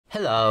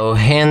Hello,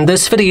 in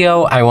this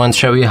video I want to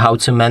show you how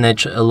to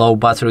manage low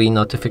battery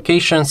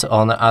notifications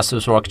on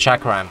Asus ROG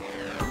Chakram.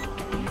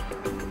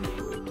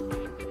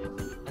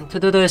 And to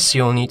do this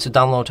you'll need to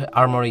download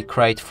Armoury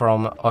Crate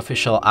from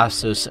official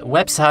Asus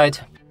website.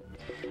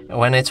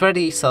 When it's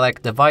ready,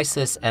 select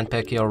devices and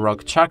pick your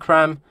ROG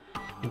Chakram.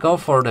 Go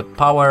for the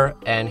power,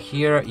 and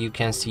here you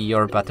can see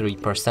your battery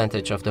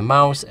percentage of the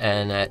mouse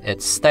and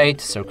its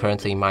state. So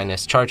currently mine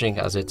is charging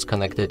as it's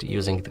connected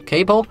using the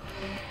cable.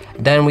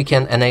 Then we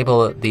can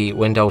enable the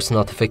Windows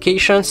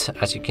notifications.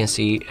 As you can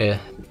see,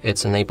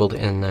 it's enabled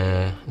in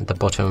the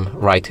bottom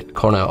right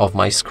corner of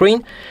my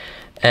screen,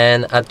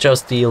 and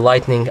adjust the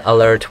lightning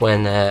alert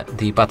when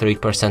the battery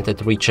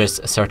percentage reaches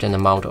a certain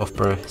amount of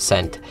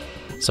percent.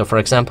 So for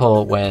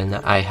example, when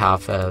I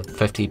have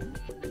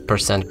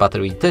 50%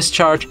 battery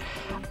discharge,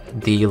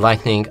 the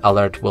lightning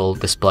alert will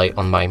display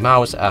on my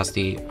mouse as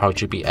the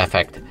RGB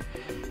effect.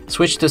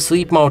 Switch to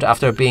sleep mode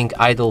after being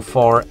idle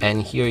for,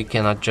 and here you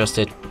can adjust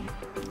it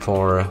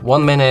for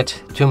 1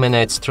 minute, 2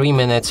 minutes, 3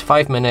 minutes,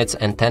 5 minutes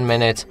and 10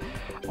 minutes,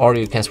 or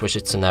you can switch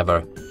it to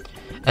never.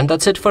 And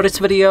that's it for this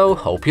video.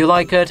 Hope you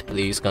like it.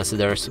 Please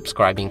consider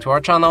subscribing to our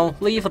channel,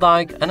 leave a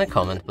like and a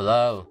comment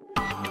below.